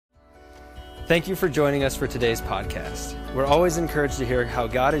Thank you for joining us for today's podcast. We're always encouraged to hear how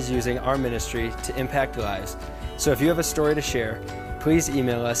God is using our ministry to impact lives. So if you have a story to share, please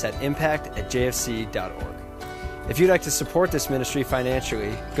email us at impact@jfc.org. If you'd like to support this ministry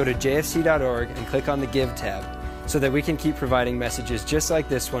financially, go to jfc.org and click on the Give tab so that we can keep providing messages just like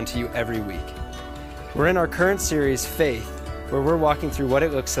this one to you every week. We're in our current series, Faith, where we're walking through what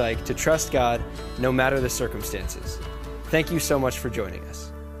it looks like to trust God no matter the circumstances. Thank you so much for joining us.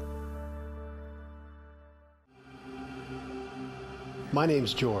 My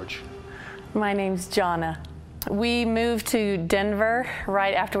name's George. My name's Jonna. We moved to Denver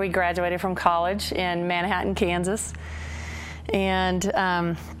right after we graduated from college in Manhattan, Kansas. And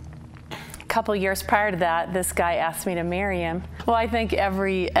a couple years prior to that, this guy asked me to marry him. Well, I think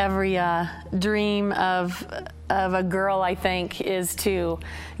every dream of a girl, I think, is to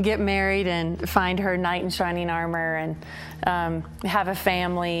get married and find her knight in shining armor and have a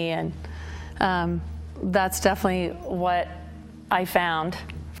family. And that's definitely what I found.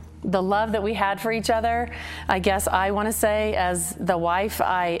 The love that we had for each other, I guess I want to say, as the wife,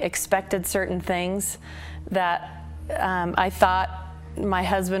 I expected certain things that I thought my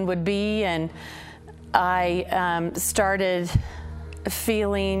husband would be, and I started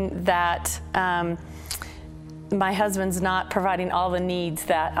feeling that my husband's not providing all the needs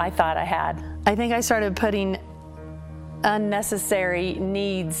that I thought I had. I think I started putting unnecessary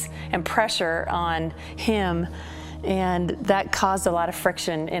needs and pressure on him, and that caused a lot of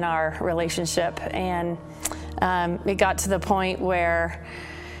friction in our relationship. And it got to the point where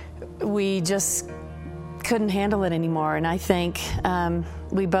we just couldn't handle it anymore. And I think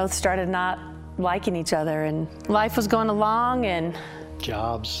we both started not liking each other. And life was going along, and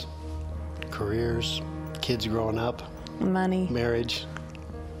Jobs, careers, kids growing up, money, marriage.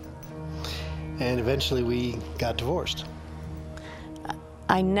 And eventually we got divorced.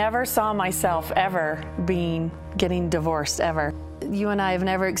 I never saw myself ever getting divorced, ever. You and I have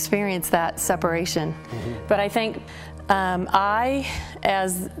never experienced that separation. Mm-hmm. But I think I,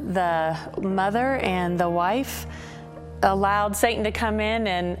 as the mother and the wife, allowed Satan to come in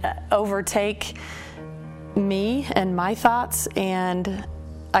and overtake me and my thoughts, and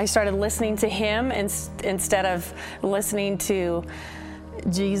I started listening to him instead of listening to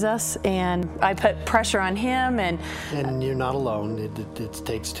Jesus, and I put pressure on him. And you're not alone. It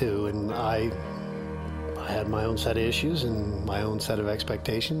takes two, and I had my own set of issues and my own set of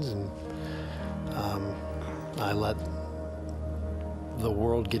expectations, and I let the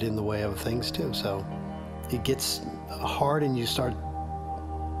world get in the way of things too. So it gets hard, and you start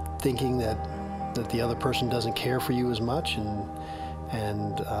thinking that the other person doesn't care for you as much, and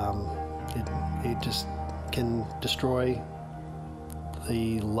it just can destroy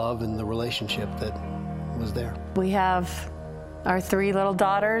the love and the relationship that was there. We have our 3 little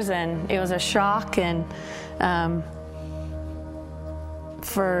daughters, and it was a shock. And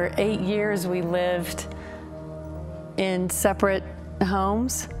for 8 years, we lived in separate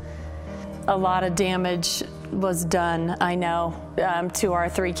homes. A lot of damage was done, I know, to our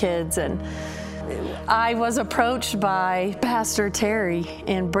 3 kids. And I was approached by Pastor Terry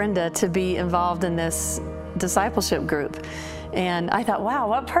and Brenda to be involved in this discipleship group. And I thought, wow,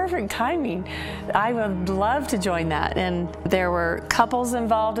 what perfect timing. I would love to join that. And there were couples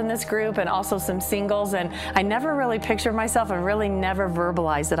involved in this group and also some singles. And I never really pictured myself and really never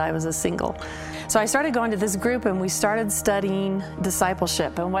verbalized that I was a single. So I started going to this group, and we started studying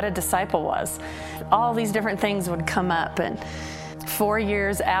discipleship and what a disciple was. All these different things would come up. And 4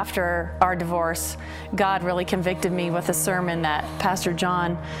 years after our divorce, God really convicted me with a sermon that Pastor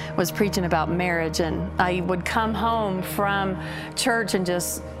John was preaching about marriage. And I would come home from church and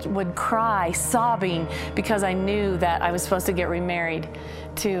just would cry, sobbing, because I knew that I was supposed to get remarried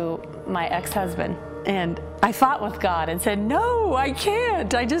to my ex-husband. And I fought with God and said, no, I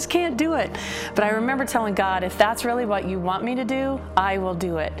can't. I just can't do it. But I remember telling God, if that's really what you want me to do, I will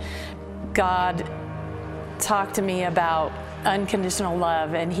do it. God talked to me about unconditional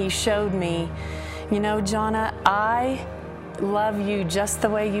love, and he showed me, you know, Jonna, I love you just the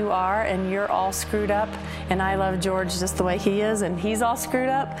way you are, and you're all screwed up, and I love George just the way he is, and he's all screwed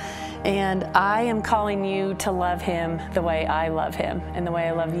up, and I am calling you to love him the way I love him and the way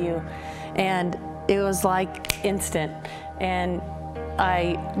I love you. And it was like instant. And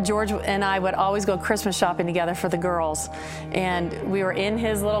George and I would always go Christmas shopping together for the girls. And we were in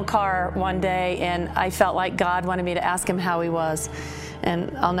his little car one day, and I felt like God wanted me to ask him how he was.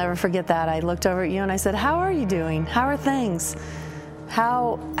 And I'll never forget that. I looked over at you and I said, how are you doing? How are things?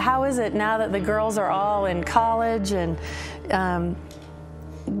 How is it now that the girls are all in college? And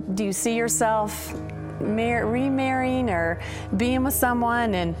do you see yourself remarrying or being with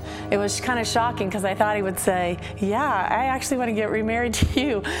someone? And it was kind of shocking because I thought he would say, yeah, I actually want to get remarried to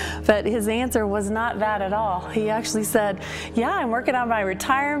you. But his answer was not that at all. He actually said, yeah, I'm working on my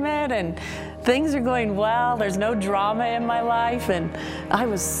retirement and things are going well. There's no drama in my life. And I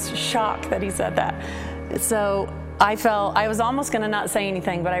was shocked that he said that. So I was almost going to not say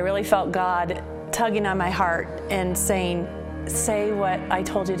anything, but I really felt God tugging on my heart and saying, say what I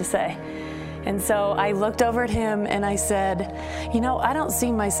told you to say. And so I looked over at him and I said, I don't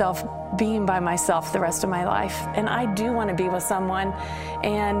see myself being by myself the rest of my life. And I do want to be with someone.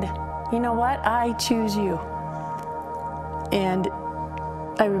 And you know what? I choose you. And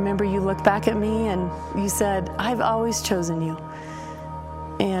I remember you looked back at me and you said, I've always chosen you.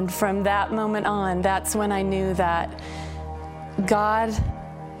 And from that moment on, that's when I knew that God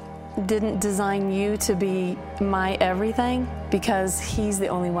didn't design you to be my everything, because He's the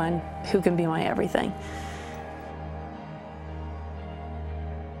only one who can be my everything.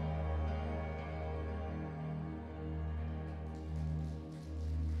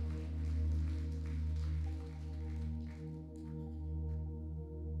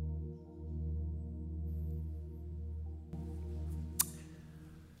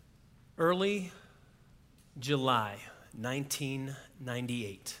 Early July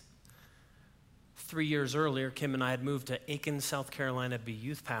 1998. 3 years earlier, Kim and I had moved to Aiken, South Carolina to be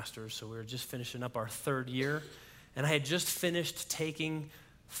youth pastors, so we were just finishing up our third year. And I had just finished taking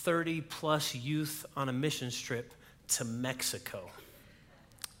 30-plus youth on a missions trip to Mexico.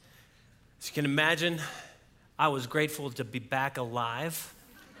 As you can imagine, I was grateful to be back alive.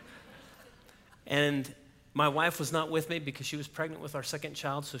 And my wife was not with me because she was pregnant with our second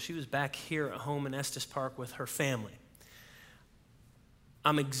child, so she was back here at home in Estes Park with her family.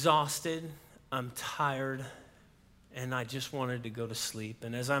 I'm exhausted, I'm tired, and I just wanted to go to sleep.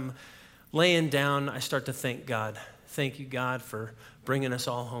 And as I'm laying down, I start to thank God. Thank you, God, for bringing us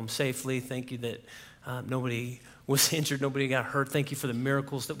all home safely. Thank you that nobody was injured, nobody got hurt. Thank you for the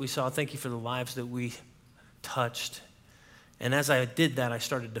miracles that we saw. Thank you for the lives that we touched. And as I did that, I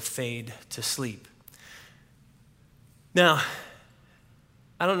started to fade to sleep. Now,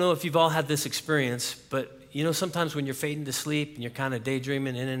 I don't know if you've all had this experience, but sometimes when you're fading to sleep and you're kind of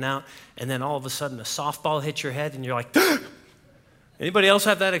daydreaming in and out, and then all of a sudden a softball hits your head and you're like, anybody else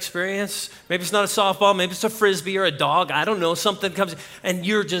have that experience? Maybe it's not a softball, maybe it's a frisbee or a dog, I don't know, something comes, and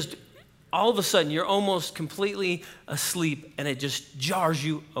you're just, all of a sudden, you're almost completely asleep and it just jars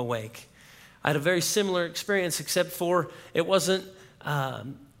you awake. I had a very similar experience, except for it wasn't a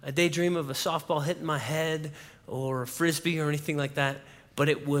daydream of a softball hitting my head or a frisbee or anything like that, but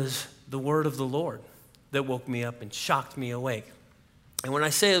it was the word of the Lord that woke me up and shocked me awake. And when I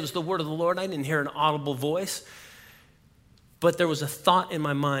say it was the word of the Lord, I didn't hear an audible voice, but there was a thought in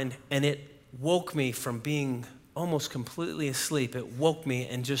my mind, and it woke me from being almost completely asleep. It woke me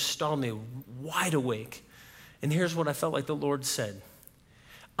and just startled me wide awake. And here's what I felt like the Lord said.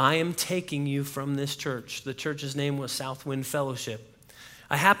 I am taking you from this church. The church's name was Southwind Fellowship.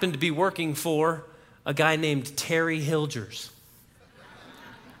 I happened to be working for a guy named Terry Hilgers.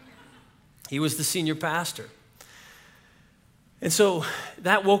 He was the senior pastor. And so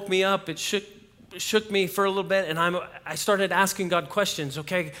that woke me up. It shook me for a little bit, and I started asking God questions.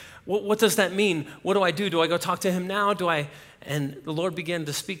 Okay, what does that mean? What do I do? Do I go talk to him now? And the Lord began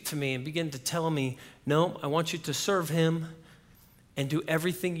to speak to me and began to tell me, no, I want you to serve him and do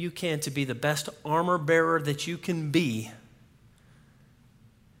everything you can to be the best armor bearer that you can be,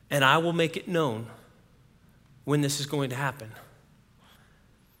 and I will make it known when this is going to happen.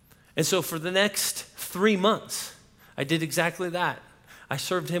 And so for the next 3 months, I did exactly that. I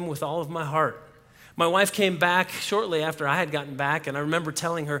served him with all of my heart. My wife came back shortly after I had gotten back, and I remember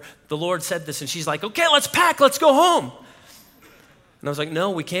telling her, the Lord said this, and she's like, okay, let's pack, let's go home. And I was like,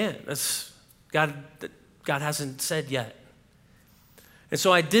 no, we can't. God hasn't said yet. And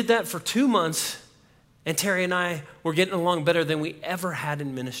so I did that for 2 months, and Terry and I were getting along better than we ever had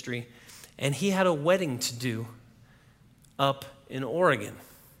in ministry. And he had a wedding to do up in Oregon.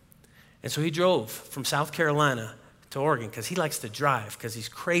 And so he drove from South Carolina to Oregon because he likes to drive because he's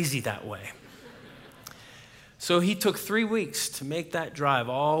crazy that way. So he took 3 weeks to make that drive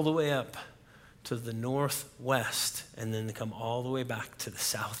all the way up to the northwest and then to come all the way back to the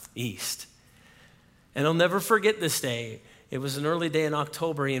southeast. And I'll never forget this day. It was an early day in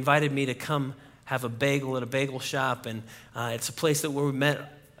October. He invited me to come have a bagel at a bagel shop, and it's a place that where we met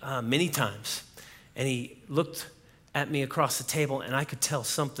many times. And he looked at me across the table, and I could tell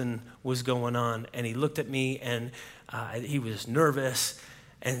something was going on. And he looked at me, and he was nervous.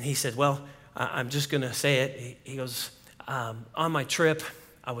 And he said, well, I'm just going to say it. He goes, on my trip,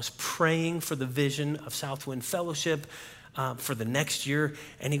 I was praying for the vision of Southwind Fellowship for the next year.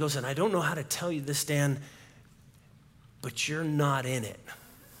 And he goes, and I don't know how to tell you this, Dan, but you're not in it.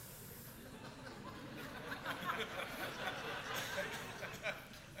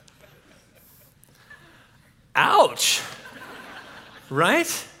 Ouch,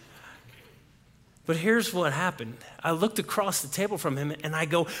 right? But here's what happened. I looked across the table from him and I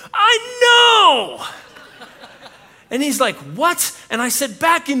go, I know! And he's like, what? And I said,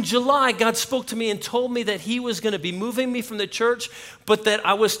 back in July, God spoke to me and told me that he was going to be moving me from the church, but that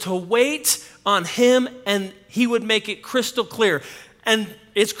I was to wait on him and he would make it crystal clear. And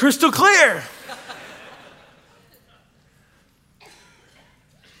it's crystal clear.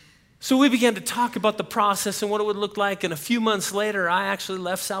 So we began to talk about the process and what it would look like. And a few months later, I actually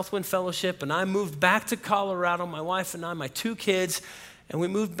left Southwind Fellowship and I moved back to Colorado, my wife and I, my 2 kids. And we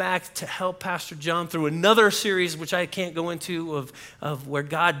moved back to help Pastor John through another series, which I can't go into, of where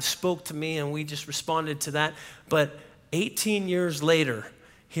God spoke to me and we just responded to that. But 18 years later,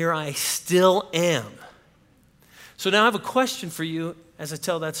 here I still am. So now I have a question for you as I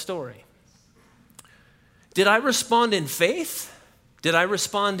tell that story. Did I respond in faith? Did I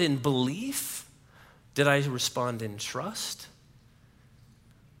respond in belief? Did I respond in trust?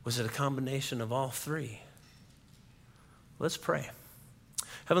 Was it a combination of all 3? Let's pray.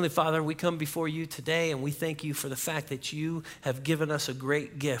 Heavenly Father, we come before you today and we thank you for the fact that you have given us a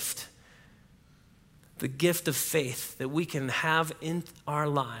great gift, the gift of faith that we can have in our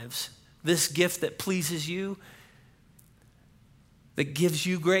lives, this gift that pleases you, that gives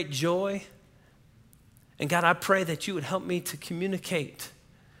you great joy. And God, I pray that you would help me to communicate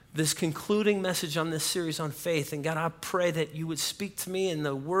this concluding message on this series on faith. And God, I pray that you would speak to me and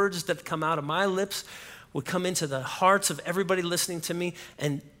the words that come out of my lips would come into the hearts of everybody listening to me,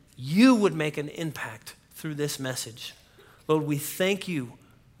 and you would make an impact through this message. Lord, we thank you.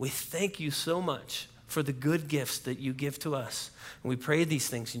 We thank you so much for the good gifts that you give to us. And we pray these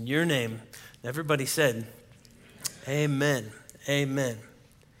things in your name. Everybody said, amen. Amen.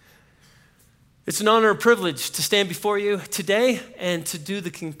 It's an honor and privilege to stand before you today and to do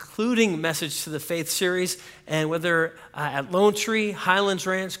the concluding message to the Faith series. And whether at Lone Tree, Highlands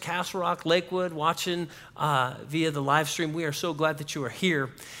Ranch, Castle Rock, Lakewood, watching via the live stream, we are so glad that you are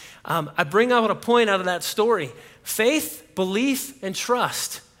here. I bring out a point out of that story. Faith, belief, and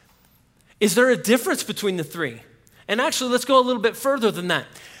trust. Is there a difference between the 3? And actually, let's go a little bit further than that.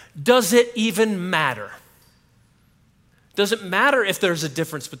 Does it even matter? Does it matter if there's a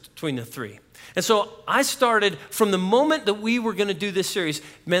difference between the 3? And so I started from the moment that we were going to do this series,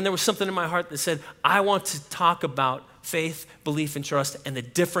 man, there was something in my heart that said, I want to talk about faith, belief, and trust and the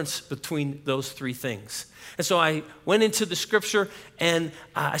difference between those 3 things. And so I went into the scripture and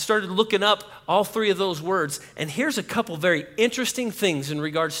I started looking up all 3 of those words. And here's a couple very interesting things in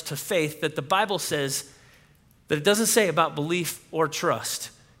regards to faith that the Bible says that it doesn't say about belief or trust.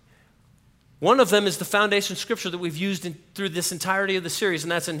 One of them is the foundation scripture that we've used through this entirety of the series,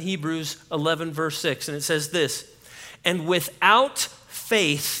 and that's in Hebrews 11, verse 6. And it says this, and without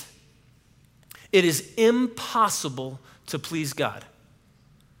faith, it is impossible to please God.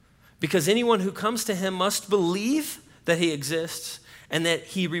 Because anyone who comes to him must believe that he exists and that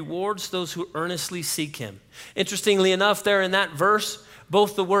he rewards those who earnestly seek him. Interestingly enough, there in that verse,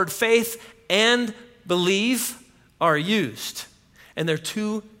 both the word faith and believe are used. And they're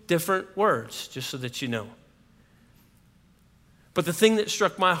 2 different words, just so that you know. But the thing that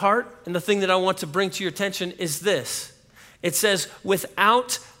struck my heart and the thing that I want to bring to your attention is this. It says,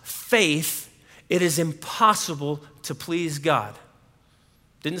 without faith, it is impossible to please God.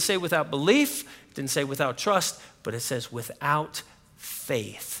 Didn't say without belief, didn't say without trust, but it says without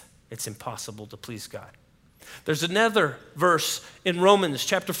faith, it's impossible to please God. There's another verse in Romans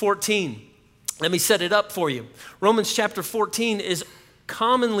chapter 14. Let me set it up for you. Romans chapter 14 is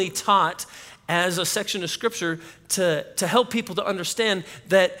commonly taught as a section of scripture to help people to understand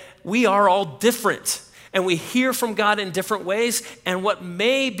that we are all different and we hear from God in different ways, and what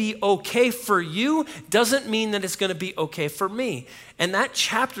may be okay for you doesn't mean that it's going to be okay for me. And that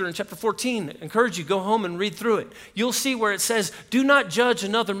chapter in chapter 14, I encourage you, go home and read through it. You'll see where it says, do not judge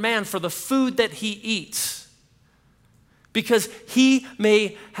another man for the food that he eats, because he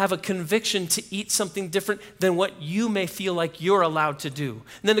may have a conviction to eat something different than what you may feel like you're allowed to do.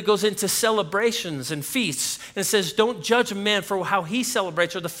 And then it goes into celebrations and feasts. And it says, don't judge a man for how he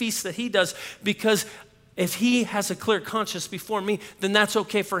celebrates or the feasts that he does, because if he has a clear conscience before me, then that's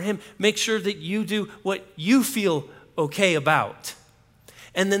okay for him. Make sure that you do what you feel okay about.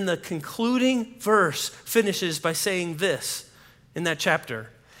 And then the concluding verse finishes by saying this in that chapter.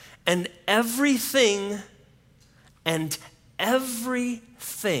 And everything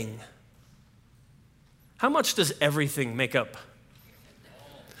everything. How much does everything make up?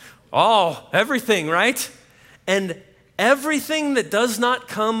 All, everything, right? And everything that does not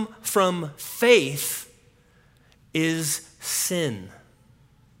come from faith is sin.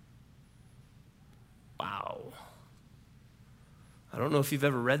 Wow. I don't know if you've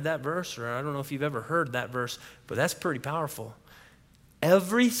ever read that verse, or I don't know if you've ever heard that verse, but that's pretty powerful.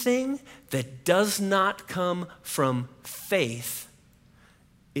 Everything that does not come from faith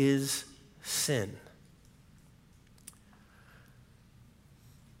is sin.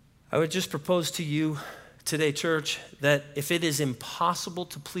 I would just propose to you today, church, that if it is impossible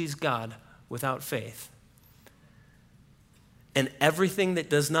to please God without faith, and everything that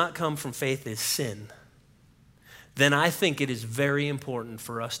does not come from faith is sin, then I think it is very important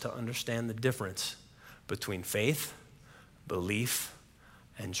for us to understand the difference between faith, belief,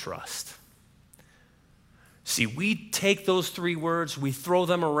 and trust. See, we take those three words, we throw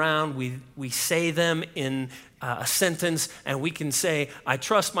them around, we say them in a sentence, and we can say, I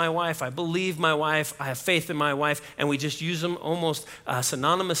trust my wife, I believe my wife, I have faith in my wife, and we just use them almost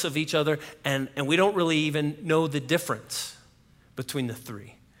synonymous of each other, and we don't really even know the difference between the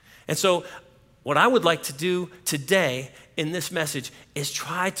three. And so what I would like to do today in this message is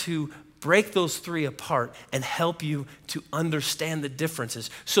try to break those three apart and help you to understand the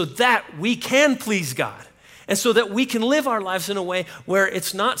differences so that we can please God. And so that we can live our lives in a way where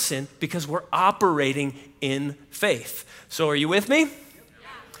it's not sin because we're operating in faith. So are you with me?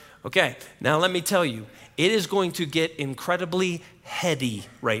 Okay, now let me tell you, it is going to get incredibly heady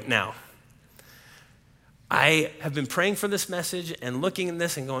right now. I have been praying for this message and looking at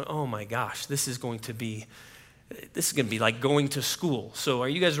this and going, oh my gosh, this is going to be like going to school. So are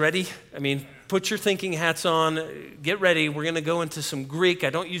you guys ready? I mean, put your thinking hats on, get ready. We're going to go into some Greek. I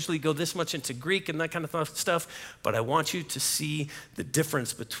don't usually go this much into Greek and that kind of stuff, but I want you to see the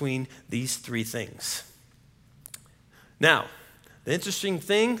difference between these three things. Now, the interesting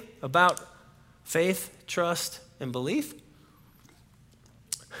thing about faith, trust, and belief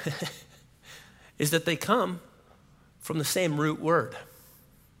is that they come from the same root word.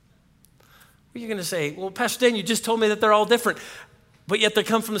 You're going to say, well, Pastor Dan, you just told me that they're all different, but yet they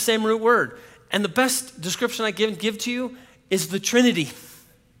come from the same root word. And the best description I give to you is the Trinity.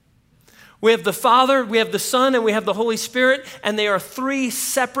 We have the Father, we have the Son, and we have the Holy Spirit, and they are three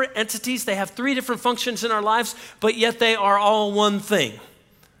separate entities. They have three different functions in our lives, but yet they are all one thing.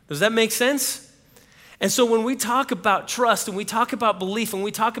 Does that make sense? And so when we talk about trust and we talk about belief and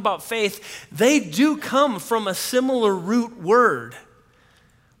we talk about faith, they do come from a similar root word.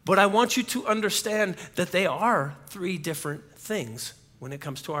 But I want you to understand that they are three different things when it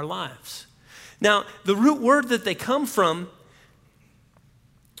comes to our lives. Now, the root word that they come from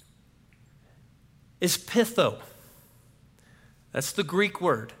is pitho. That's the Greek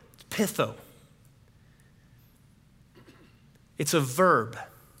word, pitho. It's a verb,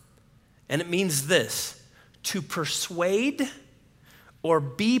 and it means this: to persuade or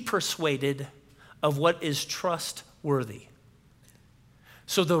be persuaded of what is trustworthy.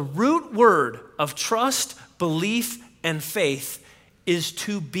 So the root word of trust, belief, and faith is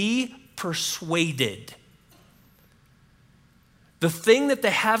to be persuaded. The thing that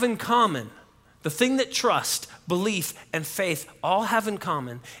they have in common, the thing that trust, belief, and faith all have in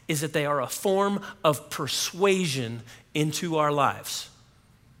common is that they are a form of persuasion into our lives.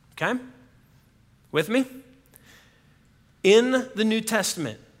 Okay? With me? In the New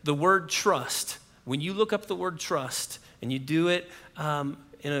Testament, the word trust, when you look up the word trust and you do it in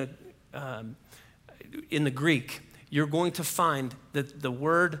the Greek, you're going to find that the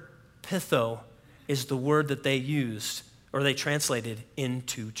word pitho is the word that they used or they translated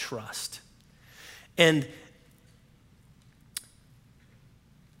into trust. And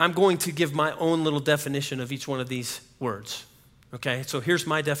I'm going to give my own little definition of each one of these words. Okay, so here's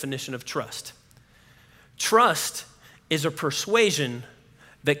my definition of trust. Trust is a persuasion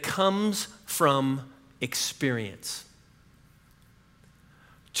that comes from experience.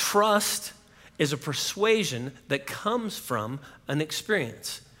 Trust is a persuasion that comes from an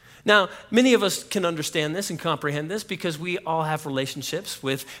experience. Now, many of us can understand this and comprehend this because we all have relationships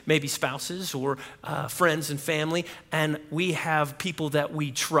with maybe spouses or friends and family, and we have people that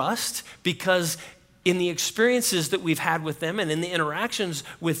we trust because in the experiences that we've had with them and in the interactions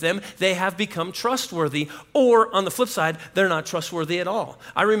with them, they have become trustworthy. Or on the flip side, they're not trustworthy at all.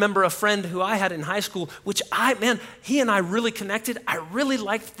 I remember a friend who I had in high school, which he and I really connected. I really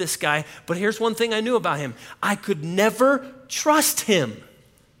liked this guy, but here's one thing I knew about him. I could never trust him.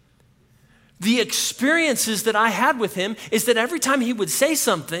 The experiences that I had with him is that every time he would say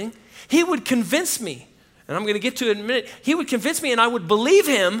something, he would convince me. and I'm going to get to it in a minute, he would convince me and I would believe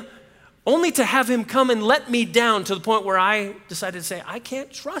him only to have him come and let me down to the point where I decided to say, I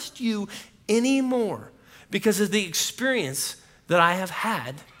can't trust you anymore because of the experience that I have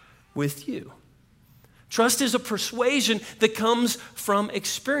had with you. Trust is a persuasion that comes from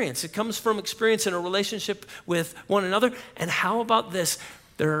experience. It comes from experience in a relationship with one another. And how about this?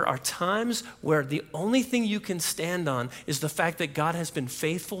 There are times where the only thing you can stand on is the fact that God has been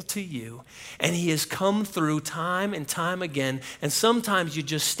faithful to you and he has come through time and time again. And sometimes you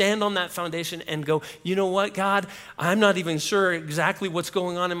just stand on that foundation and go, you know what, God, I'm not even sure exactly what's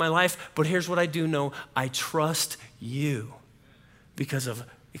going on in my life, but here's what I do know. I trust you because of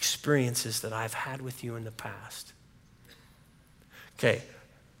experiences that I've had with you in the past. Okay,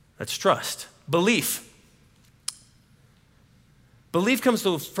 that's trust. Belief. Belief comes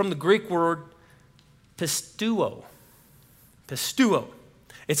from the Greek word pisteuo. Pisteuo.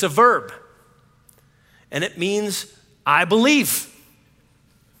 It's a verb, and it means I believe.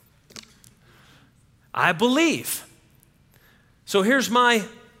 I believe. So here's my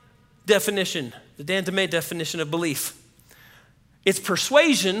definition, the Dan DeMay definition of belief. It's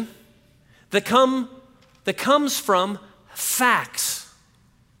persuasion that comes from facts.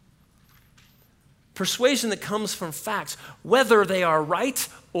 Persuasion that comes from facts, whether they are right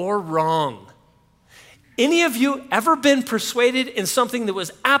or wrong. Any of you ever been persuaded in something that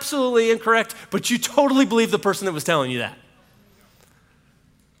was absolutely incorrect, but you totally believe the person that was telling you that?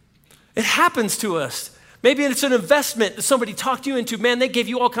 It happens to us. Maybe it's an investment that somebody talked you into. Man, they gave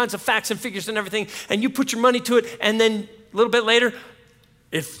you all kinds of facts and figures and everything, and you put your money to it, and then a little bit later,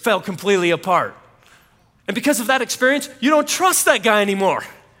 it fell completely apart. And because of that experience, you don't trust that guy anymore.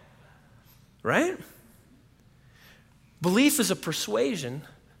 Right? Belief is a persuasion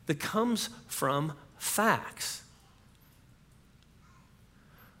that comes from facts.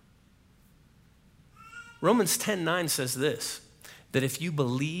 Romans 10:9 says this, that if you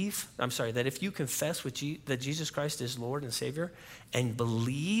confess that Jesus Christ is Lord and Savior and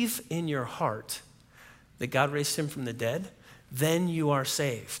believe in your heart that God raised him from the dead, then you are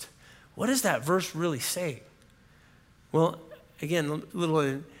saved. What does that verse really say? Well, again, a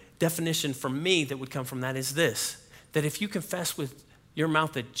little definition from me that would come from that is this, that if you confess with your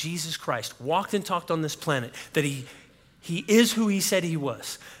mouth that Jesus Christ walked and talked on this planet, that he is who he said he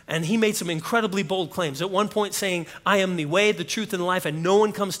was, and he made some incredibly bold claims. At one point saying, I am the way, the truth, and the life, and no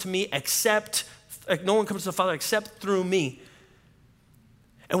one comes to the Father except through me.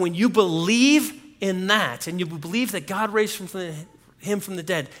 And when you believe in that, and you believe that God raised him from the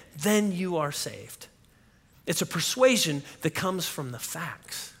dead, then you are saved. It's a persuasion that comes from the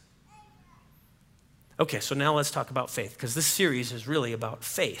facts. Okay, so now let's talk about faith, because this series is really about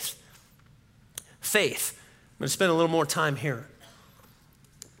faith. Faith. I'm going to spend a little more time here.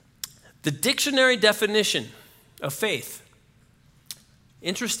 The dictionary definition of faith,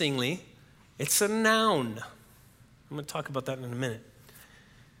 interestingly, it's a noun. I'm going to talk about that in a minute.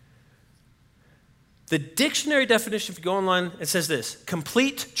 The dictionary definition, if you go online, it says this: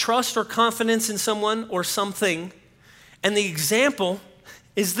 complete trust or confidence in someone or something. And the example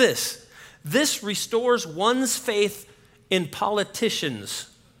is this: this restores one's faith in politicians.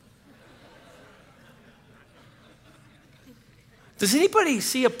 Does anybody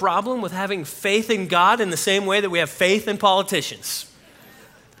see a problem with having faith in God in the same way that we have faith in politicians?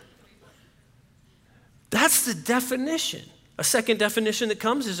 That's the definition. A second definition that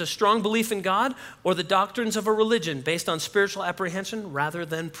comes is a strong belief in God or the doctrines of a religion based on spiritual apprehension rather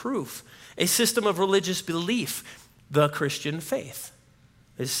than proof. A system of religious belief, the Christian faith.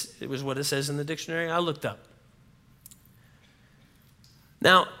 It was what it says in the dictionary I looked up.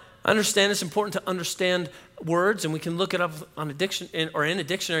 Now, I understand it's important to understand words, and we can look it up on a in a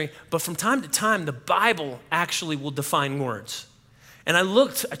dictionary, but from time to time, the Bible actually will define words. And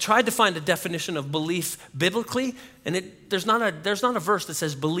I tried to find a definition of belief biblically, and there's not a verse that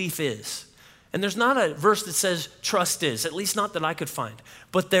says belief is. And there's not a verse that says trust is, at least not that I could find.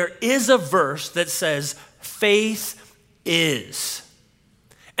 But there is a verse that says faith is.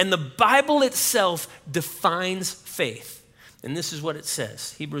 And the Bible itself defines faith. And this is what it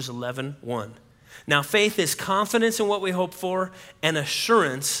says, Hebrews 11:1. Now faith is confidence in what we hope for and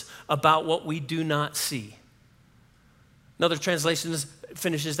assurance about what we do not see. Another translation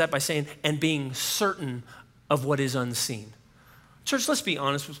finishes that by saying, and being certain of what is unseen. Church, let's be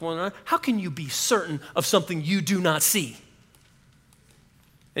honest with one another. How can you be certain of something you do not see?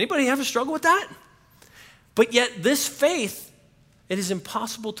 Anybody have a struggle with that? But yet this faith, it is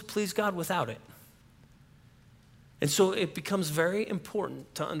impossible to please God without it. And so it becomes very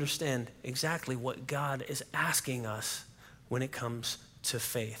important to understand exactly what God is asking us when it comes to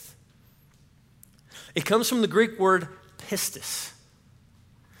faith. It comes from the Greek word pistis.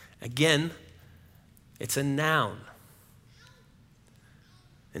 Again, it's a noun.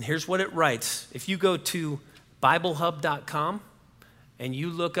 And here's what it writes. If you go to BibleHub.com and you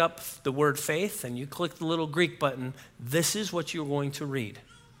look up the word faith and you click the little Greek button, this is what you're going to read.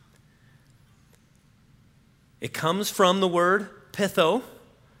 It comes from the word pitho,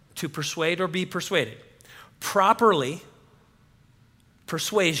 to persuade or be persuaded. Properly,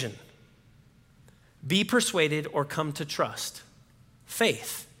 persuasion. Be persuaded or come to trust.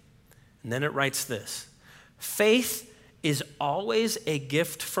 Faith. And then it writes this. Faith is always a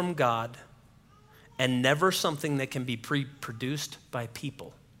gift from God and never something that can be produced by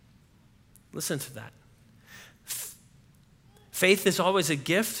people. Listen to that. Faith is always a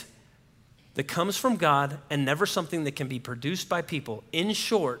gift that comes from God and never something that can be produced by people. In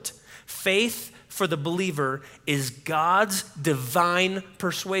short, faith for the believer is God's divine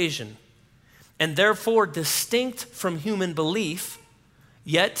persuasion and therefore distinct from human belief,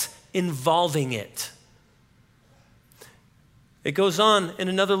 yet involving it. It goes on in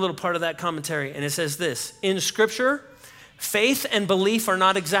another little part of that commentary, and it says this. In Scripture, faith and belief are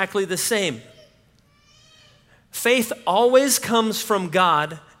not exactly the same. Faith always comes from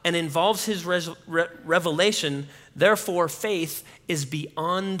God and involves his revelation. Therefore, faith is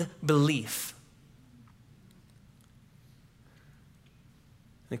beyond belief.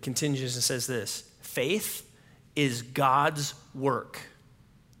 And it continues and says this. Faith is God's work.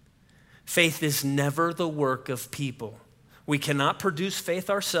 Faith is never the work of people. We cannot produce faith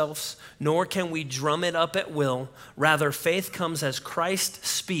ourselves, nor can we drum it up at will. Rather, faith comes as Christ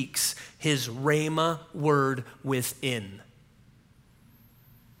speaks his rhema word within.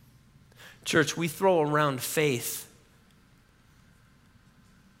 Church, we throw around faith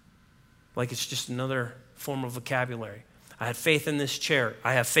like it's just another form of vocabulary. I have faith in this chair.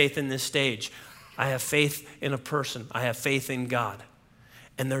 I have faith in this stage. I have faith in a person. I have faith in God.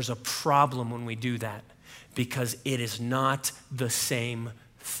 And there's a problem when we do that because it is not the same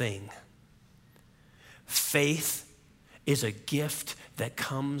thing. Faith is a gift that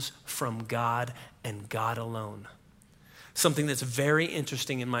comes from God and God alone. Something that's very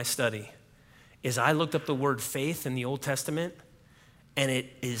interesting in my study is I looked up the word faith in the Old Testament, and it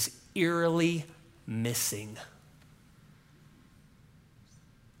is eerily missing.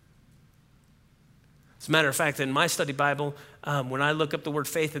 As a matter of fact, in my study Bible, when I look up the word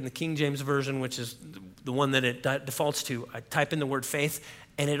faith in the King James Version, which is the one that it defaults to, I type in the word faith,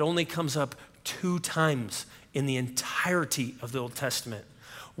 and it only comes up 2 times in the entirety of the Old Testament.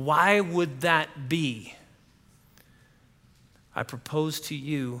 Why would that be? I propose to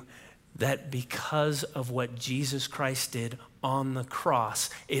you that because of what Jesus Christ did on the cross,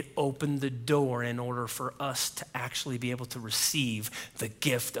 it opened the door in order for us to actually be able to receive the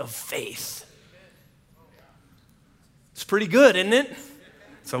gift of faith. It's pretty good, isn't it?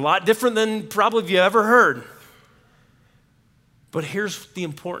 It's a lot different than probably you ever heard. But here's the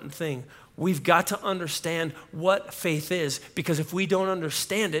important thing. We've got to understand what faith is, because if we don't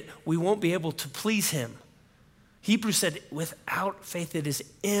understand it, we won't be able to please him. Hebrews said, without faith, it is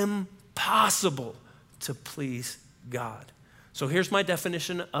impossible to please God. So here's my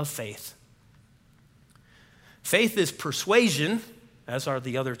definition of faith. Faith is persuasion, as are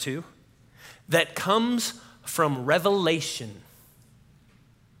the other two, that comes from revelation.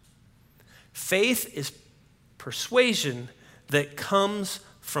 Faith is persuasion that comes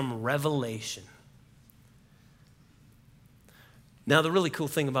from revelation. Now, the really cool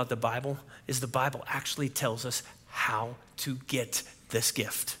thing about the Bible is the Bible actually tells us how to get this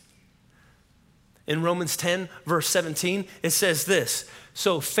gift. In Romans 10, verse 17, it says this,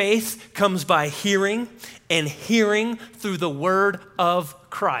 so faith comes by hearing, and hearing through the word of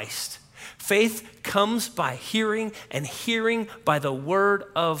Christ. Faith comes by hearing, and hearing by the word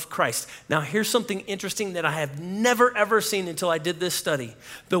of Christ. Now, here's something interesting that I have never, ever seen until I did this study.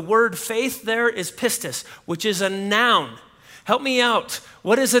 The word faith there is pistis, which is a noun. Help me out.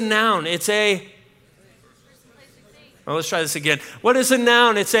 What is a noun? It's a... Oh, let's try this again. What is a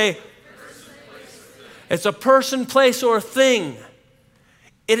noun? It's a person, place, or thing.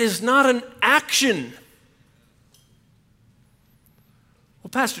 It is not an action. Well,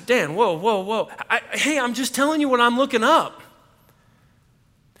 Pastor Dan, whoa. Hey, I'm just telling you what I'm looking up.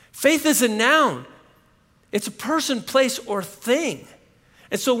 Faith is a noun. It's a person, place, or thing.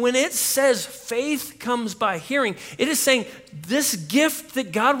 And so when it says faith comes by hearing, it is saying this gift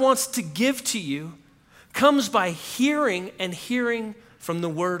that God wants to give to you comes by hearing, and hearing from the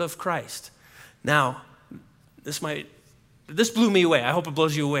word of Christ. Now, this blew me away. I hope it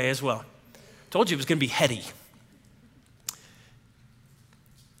blows you away as well. Told you it was going to be heady.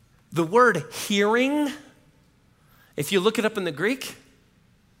 The word hearing, if you look it up in the Greek,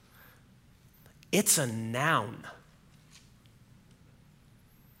 it's a noun.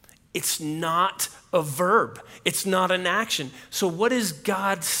 It's not a verb. It's not an action. So what is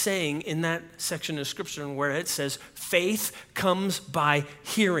God saying in that section of scripture where it says faith comes by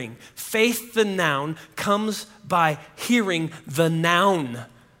hearing? Faith, the noun, comes by hearing the noun,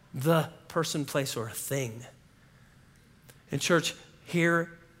 the person, place, or thing. And church, here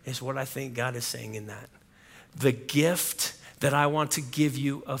is what I think God is saying in that. The gift that I want to give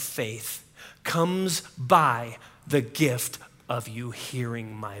you of faith comes by the gift of you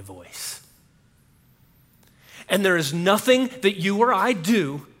hearing my voice. And there is nothing that you or I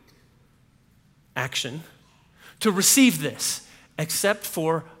do, action, to receive this, except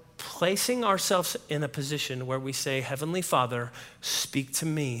for placing ourselves in a position where we say, Heavenly Father, speak to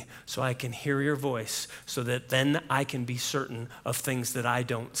me so I can hear your voice, so that then I can be certain of things that I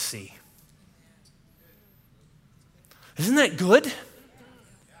don't see. Isn't that good?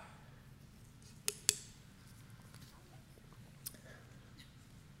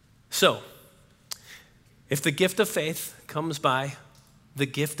 So, if the gift of faith comes by the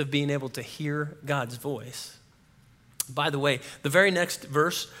gift of being able to hear God's voice, by the way, the very next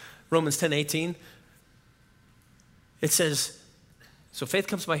verse, Romans 10:18, it says, so faith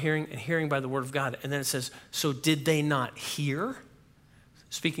comes by hearing, and hearing by the word of God. And then it says, so did they not hear?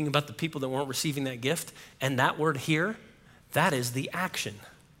 Speaking about the people that weren't receiving that gift. And that word hear, that is the action.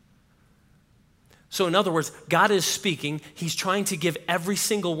 So in other words, God is speaking. He's trying to give every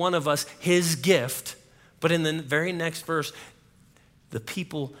single one of us his gift. But in the very next verse, the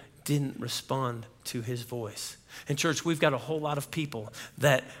people didn't respond to his voice. And church, we've got a whole lot of people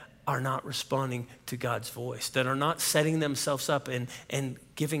that are not responding to God's voice, that are not setting themselves up and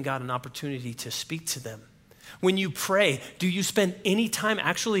giving God an opportunity to speak to them. When you pray, do you spend any time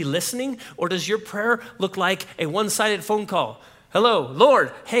actually listening, or does your prayer look like a one-sided phone call? Hello,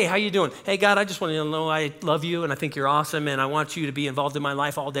 Lord. Hey, how you doing? Hey, God, I just want you to know I love you and I think you're awesome and I want you to be involved in my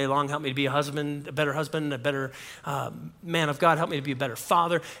life all day long. Help me to be a better man of God. Help me to be a better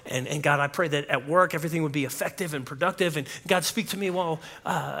father. And God, I pray that at work everything would be effective and productive. And God, speak to me while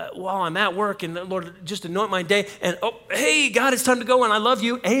I'm at work. And Lord, just anoint my day. And oh, hey, God, it's time to go and I love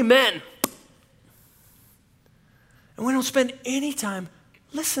you. Amen. And we don't spend any time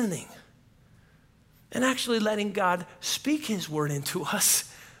listening and actually letting God speak his word into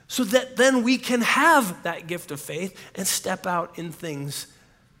us so that then we can have that gift of faith and step out in things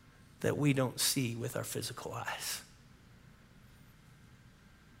that we don't see with our physical eyes.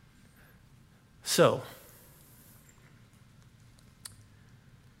 So,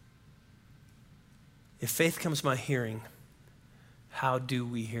 if faith comes by hearing, how do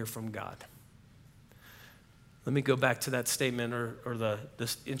we hear from God? Let me go back to that statement or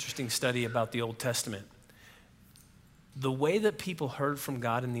this interesting study about the Old Testament. The way that people heard from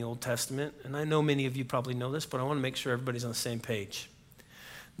God in the Old Testament, and I know many of you probably know this, but I want to make sure everybody's on the same page.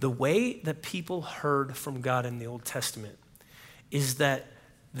 The way that people heard from God in the Old Testament is that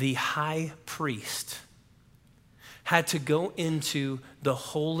the high priest had to go into the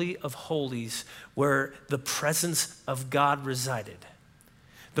Holy of Holies where the presence of God resided.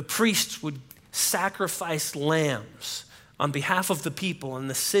 The priests would sacrifice lambs on behalf of the people and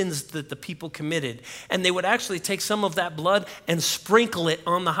the sins that the people committed. And they would actually take some of that blood and sprinkle it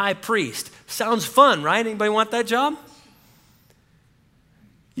on the high priest. Sounds fun, right? Anybody want that job?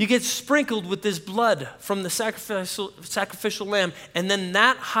 You get sprinkled with this blood from the sacrificial lamb, and then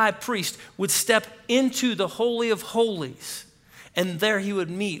that high priest would step into the Holy of Holies, and there he would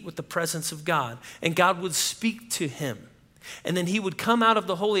meet with the presence of God, and God would speak to him. And then he would come out of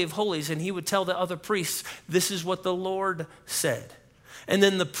the Holy of Holies and he would tell the other priests, this is what the Lord said. And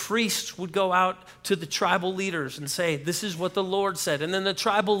then the priests would go out to the tribal leaders and say, this is what the Lord said. And then the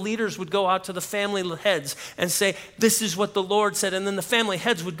tribal leaders would go out to the family heads and say, this is what the Lord said. And then the family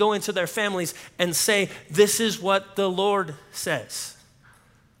heads would go into their families and say, this is what the Lord says.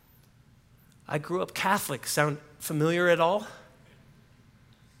 I grew up Catholic. Sound familiar at all?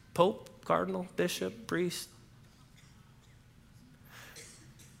 Pope, cardinal, bishop, priest.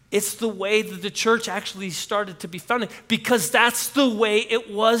 It's the way that the church actually started to be founded because that's the way it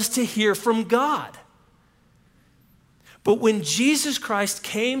was to hear from God. But when Jesus Christ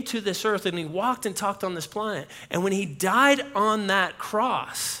came to this earth and he walked and talked on this planet, and when he died on that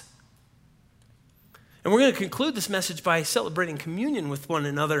cross, and we're going to conclude this message by celebrating communion with one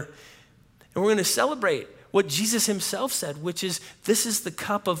another, and we're going to celebrate what Jesus himself said, which is, this is the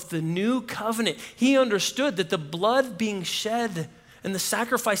cup of the new covenant. He understood that the blood being shed And the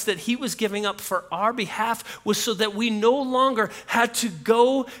sacrifice that he was giving up for our behalf was so that we no longer had to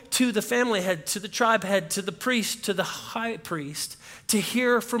go to the family head, to the tribe head, to the priest, to the high priest to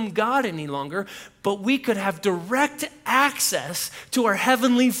hear from God any longer, but we could have direct access to our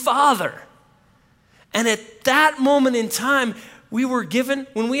Heavenly Father. And at that moment in time, we were given,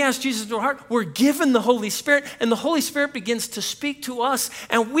 when we asked Jesus into our heart, we're given the Holy Spirit, and the Holy Spirit begins to speak to us,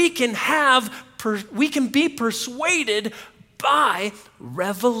 and we can be persuaded by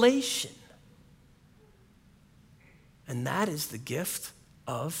revelation. And that is the gift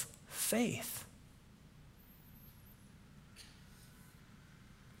of faith.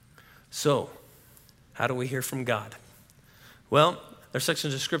 So, how do we hear from God? Well, there's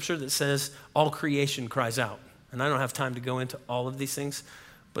sections of Scripture that says all creation cries out. And I don't have time to go into all of these things,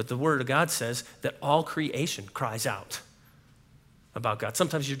 but the Word of God says that all creation cries out about God.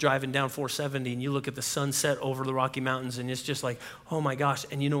 Sometimes you're driving down 470 and you look at the sunset over the Rocky Mountains and it's just like, oh my gosh.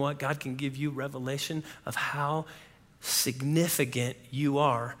 And you know what? God can give you revelation of how significant you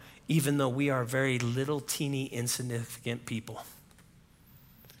are, even though we are very little, teeny, insignificant people.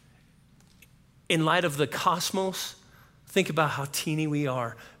 In light of the cosmos, think about how teeny we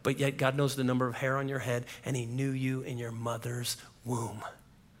are, but yet God knows the number of hair on your head, and he knew you in your mother's womb.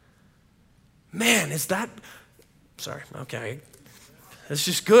 Man, that's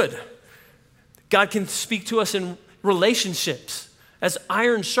just good. God can speak to us in relationships. As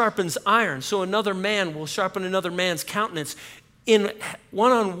iron sharpens iron, so another man will sharpen another man's countenance. In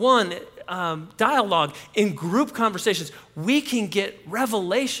one-on-one dialogue, in group conversations, we can get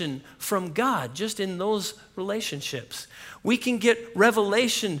revelation from God just in those relationships. We can get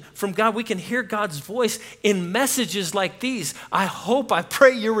revelation from God. We can hear God's voice in messages like these. I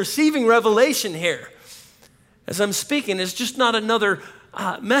pray you're receiving revelation here. As I'm speaking, it's just not another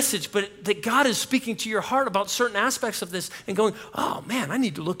message, but that God is speaking to your heart about certain aspects of this and going, oh man, I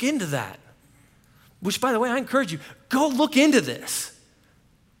need to look into that. Which, by the way, I encourage you, go look into this.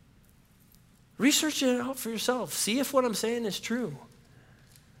 Research it out for yourself. See if what I'm saying is true.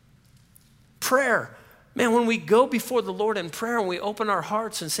 Prayer. Man, when we go before the Lord in prayer and we open our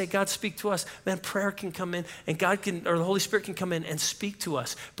hearts and say, God, speak to us, man, prayer can come in and the Holy Spirit can come in and speak to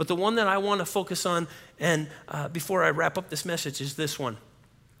us. But the one that I want to focus on, and before I wrap up this message, is this one.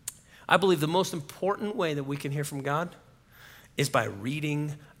 I believe the most important way that we can hear from God is by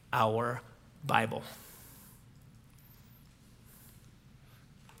reading our Bible.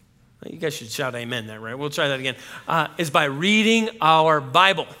 You guys should shout amen there, right? We'll try that again. Is by reading our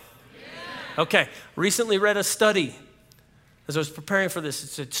Bible. Okay, recently read a study as I was preparing for this.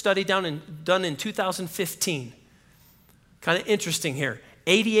 It's a study done in 2015. Kind of interesting here.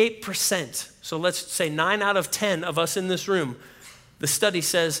 88%, so let's say 9 out of 10 of us in this room, the study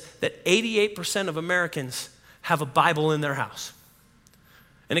says that 88% of Americans have a Bible in their house.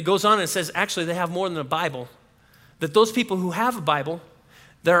 And it goes on and it says, actually, they have more than a Bible. That those people who have a Bible,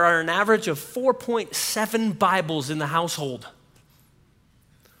 there are an average of 4.7 Bibles in the household.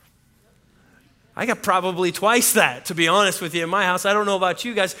 I got probably twice that, to be honest with you, in my house. I don't know about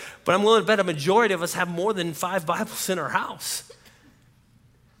you guys, but I'm willing to bet a majority of us have more than 5 Bibles in our house.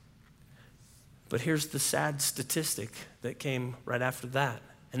 But here's the sad statistic that came right after that,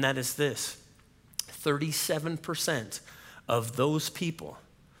 and that is this. 37% of those people,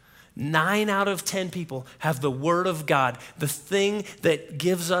 9 out of 10 people, have the Word of God, the thing that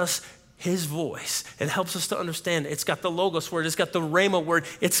gives us His voice. It helps us to understand. It's got the Logos word. It's got the Rhema word.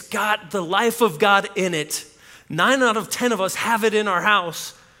 It's got the life of God in it. 9 out of 10 of us have it in our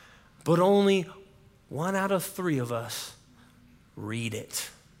house, but only 1 out of 3 of us read it.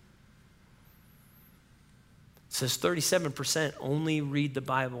 It says 37% only read the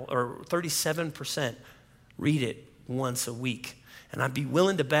Bible, or 37% read it once a week. And I'd be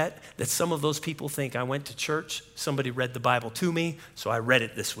willing to bet that some of those people think, I went to church, somebody read the Bible to me, so I read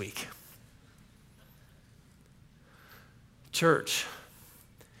it this week. Church,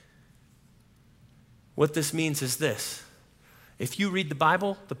 what this means is this. If you read the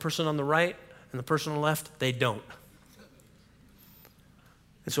Bible, the person on the right and the person on the left, they don't.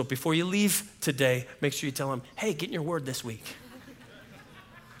 And so before you leave today, make sure you tell them, hey, get in your word this week.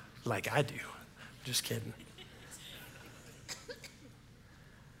 Like I do. Just kidding.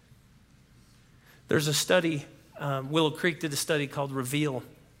 There's a study, Willow Creek did a study called Reveal.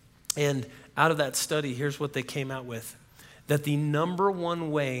 And out of that study, here's what they came out with. That the number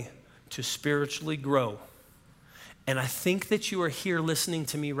one way to spiritually grow, and I think that you are here listening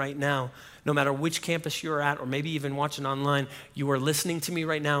to me right now, no matter which campus you're at, or maybe even watching online, you are listening to me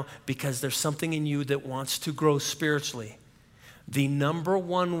right now because there's something in you that wants to grow spiritually. The number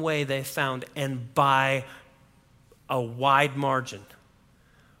one way they found, and by a wide margin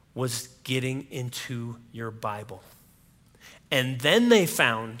was getting into your Bible. And then they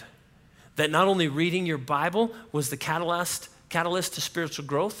found that not only reading your Bible was the catalyst to spiritual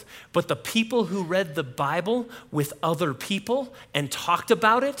growth, but the people who read the Bible with other people and talked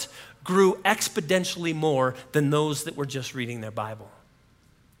about it grew exponentially more than those that were just reading their Bible.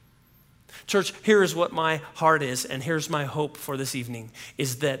 Church, here is what my heart is, and here's my hope for this evening,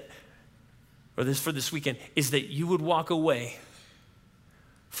 for this weekend, is that you would walk away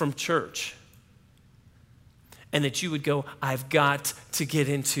from church and that you would go, I've got to get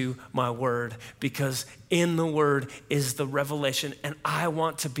into my word, because in the word is the revelation, and I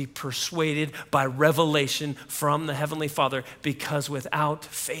want to be persuaded by revelation from the Heavenly Father, because without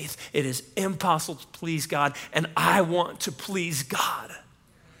faith it is impossible to please God, and I want to please God.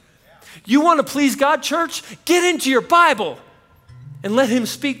 You want to please God, church? Get into your Bible and let him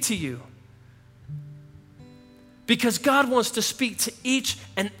speak to you. Because God wants to speak to each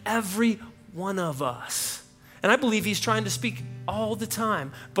and every one of us. And I believe he's trying to speak all the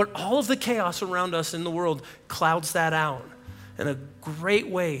time, but all of the chaos around us in the world clouds that out. And a great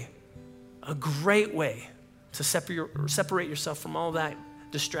way to separate yourself from all that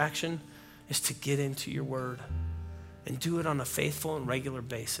distraction is to get into your word and do it on a faithful and regular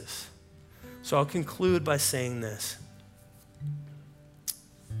basis. So I'll conclude by saying this.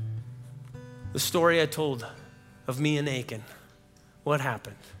 The story I told of me and Achan, what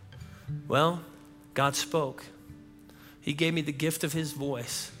happened? Well, God spoke. He gave me the gift of his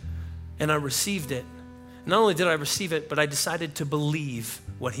voice, and I received it. Not only did I receive it, but I decided to believe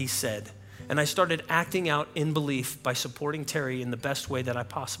what he said. And I started acting out in belief by supporting Terry in the best way that I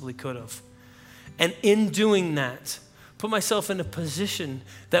possibly could have. And in doing that, put myself in a position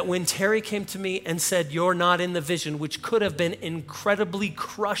that when Terry came to me and said, you're not in the vision, which could have been incredibly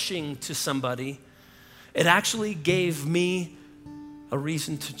crushing to somebody, it actually gave me a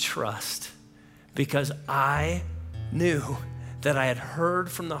reason to trust, because I knew that I had heard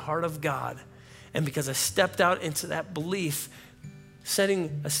from the heart of God. And because I stepped out into that belief,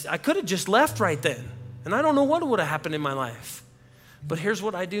 I could have just left right then. And I don't know what would have happened in my life. But here's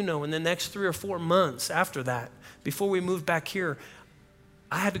what I do know. In the next 3 or 4 months after that, before we moved back here,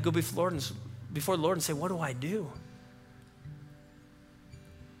 I had to go before the Lord and say, what do I do?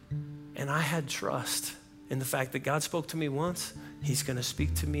 And I had trust in the fact that God spoke to me once, he's going to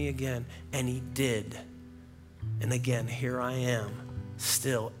speak to me again. And he did. And again, here I am,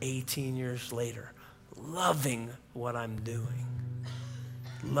 still 18 years later, loving what I'm doing.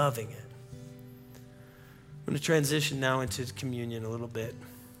 Loving it. I'm going to transition now into communion a little bit.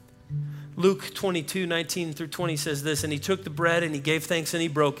 Luke 22:19-20 says this, and he took the bread and he gave thanks and he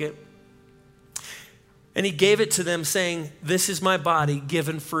broke it. And he gave it to them saying, this is my body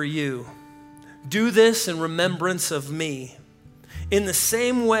given for you. Do this in remembrance of me. In the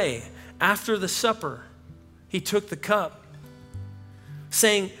same way, after the supper, he took the cup,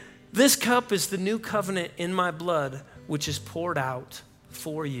 saying, this cup is the new covenant in my blood, which is poured out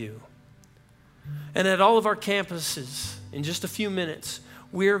for you. And at all of our campuses, in just a few minutes,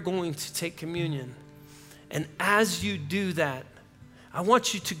 we're going to take communion. And as you do that, I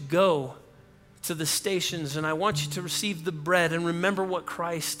want you to go to the stations and I want you to receive the bread and remember what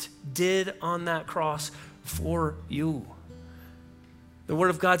Christ did on that cross for you. The Word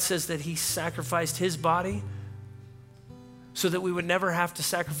of God says that he sacrificed his body so that we would never have to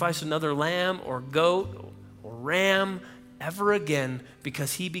sacrifice another lamb or goat or ram ever again,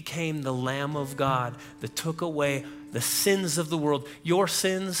 because he became the Lamb of God that took away the sins of the world, your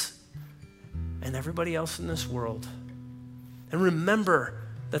sins and everybody else in this world. And remember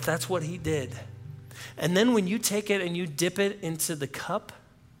that that's what he did. And then when you take it and you dip it into the cup,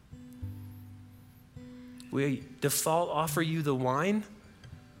 we default offer you the wine.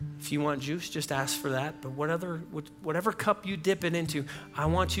 If you want juice, just ask for that. But whatever cup you dip it into, I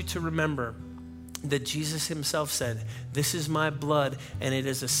want you to remember that Jesus himself said, this is my blood, and it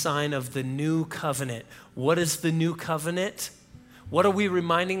is a sign of the new covenant. What is the new covenant? What are we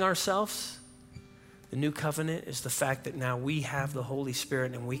reminding ourselves? The new covenant is the fact that now we have the Holy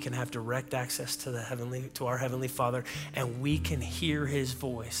Spirit and we can have direct access to our Heavenly Father, and we can hear his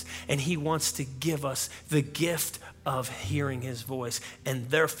voice. And he wants to give us the gift of hearing his voice. And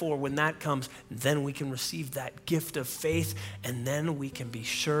therefore, when that comes, then we can receive that gift of faith, and then we can be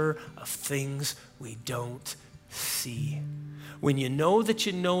sure of things we don't see. When you know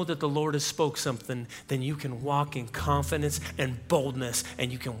that the Lord has spoke something, then you can walk in confidence and boldness,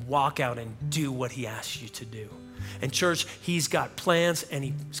 and you can walk out and do what he asks you to do. And church, he's got plans and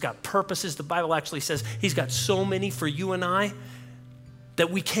he's got purposes. The Bible actually says he's got so many for you and I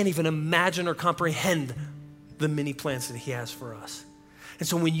that we can't even imagine or comprehend the many plans that he has for us. And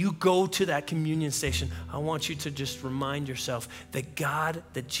so when you go to that communion station, I want you to just remind yourself that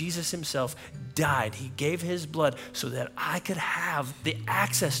that Jesus himself died. He gave his blood so that I could have the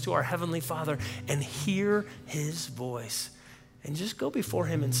access to our Heavenly Father and hear his voice. And just go before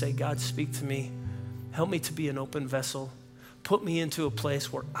him and say, God, speak to me. Help me to be an open vessel. Put me into a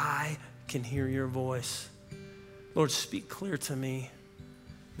place where I can hear your voice. Lord, speak clear to me.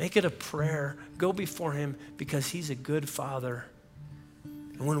 Make it a prayer. Go before him because he's a good Father.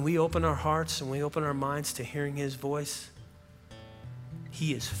 And when we open our hearts and we open our minds to hearing his voice,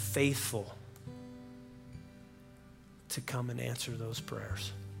 he is faithful to come and answer those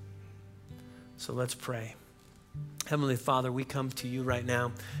prayers. So let's pray. Heavenly Father, we come to you right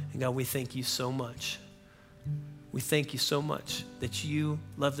now, and God, we thank you so much. We thank you so much that you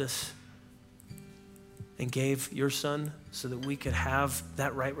loved us and gave your Son so that we could have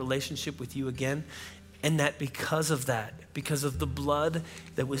that right relationship with you again. And that because of that, because of the blood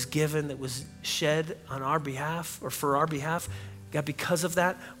that was given, that was shed on our behalf or for our behalf, God, because of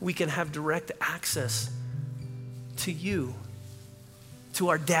that, we can have direct access to you, to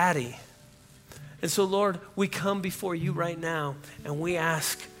our daddy. And so, Lord, we come before you right now and we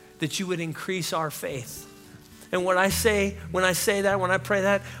ask that you would increase our faith. And when I say that, when I pray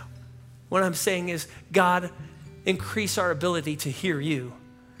that, what I'm saying is, God, increase our ability to hear you.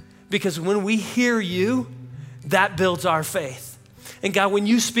 Because when we hear you, that builds our faith. And God, when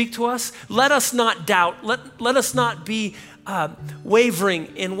you speak to us, let us not doubt. Let us not be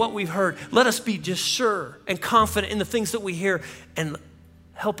wavering in what we've heard. Let us be just sure and confident in the things that we hear. And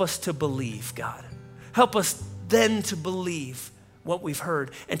help us to believe, God. Help us then to believe what we've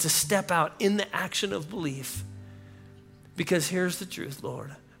heard and to step out in the action of belief. Because here's the truth,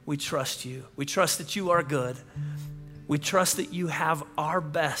 Lord. We trust you. We trust that you are good. We trust that you have our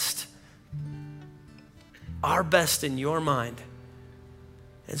best in your mind.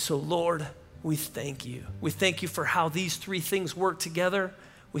 And so, Lord, we thank you. We thank you for how these three things work together.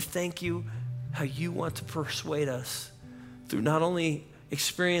 We thank you how you want to persuade us through not only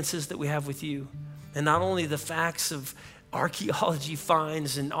experiences that we have with you and not only the facts of archaeology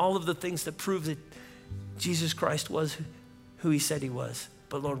finds and all of the things that prove that Jesus Christ was who he said he was.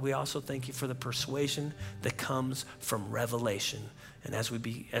 But Lord, we also thank you for the persuasion that comes from revelation. And as we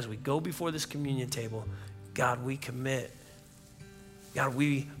go before this communion table, God, we commit, God,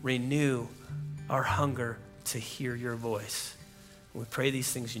 we renew our hunger to hear your voice. We pray these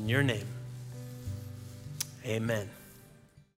things in your name. Amen.